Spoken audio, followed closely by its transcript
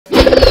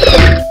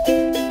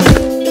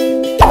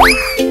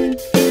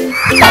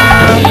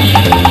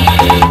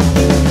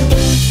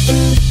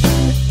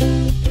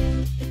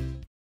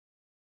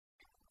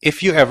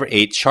If you ever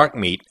ate shark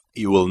meat,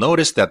 you will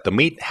notice that the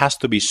meat has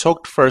to be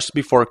soaked first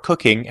before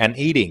cooking and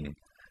eating.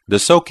 The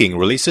soaking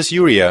releases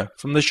urea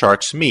from the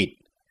shark's meat.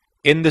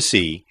 In the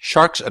sea,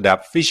 sharks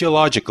adapt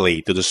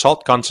physiologically to the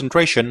salt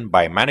concentration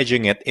by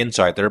managing it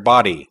inside their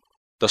body.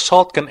 The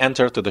salt can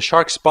enter to the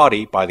shark's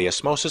body by the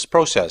osmosis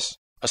process.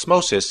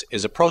 Osmosis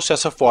is a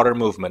process of water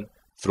movement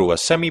through a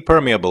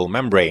semi-permeable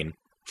membrane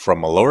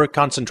from a lower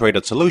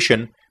concentrated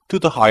solution to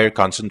the higher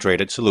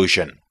concentrated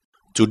solution.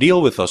 To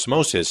deal with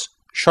osmosis,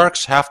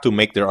 sharks have to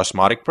make their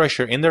osmotic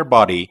pressure in their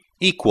body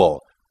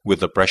equal with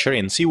the pressure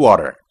in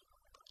seawater.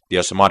 The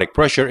osmotic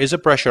pressure is a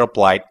pressure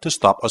applied to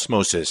stop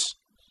osmosis.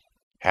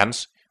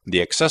 Hence,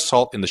 the excess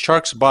salt in the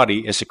shark's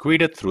body is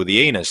secreted through the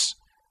anus.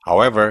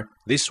 However,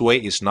 this way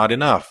is not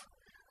enough.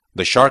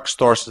 The shark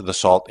stores the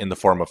salt in the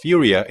form of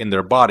urea in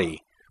their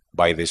body.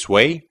 By this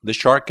way, the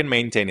shark can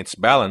maintain its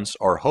balance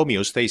or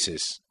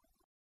homeostasis.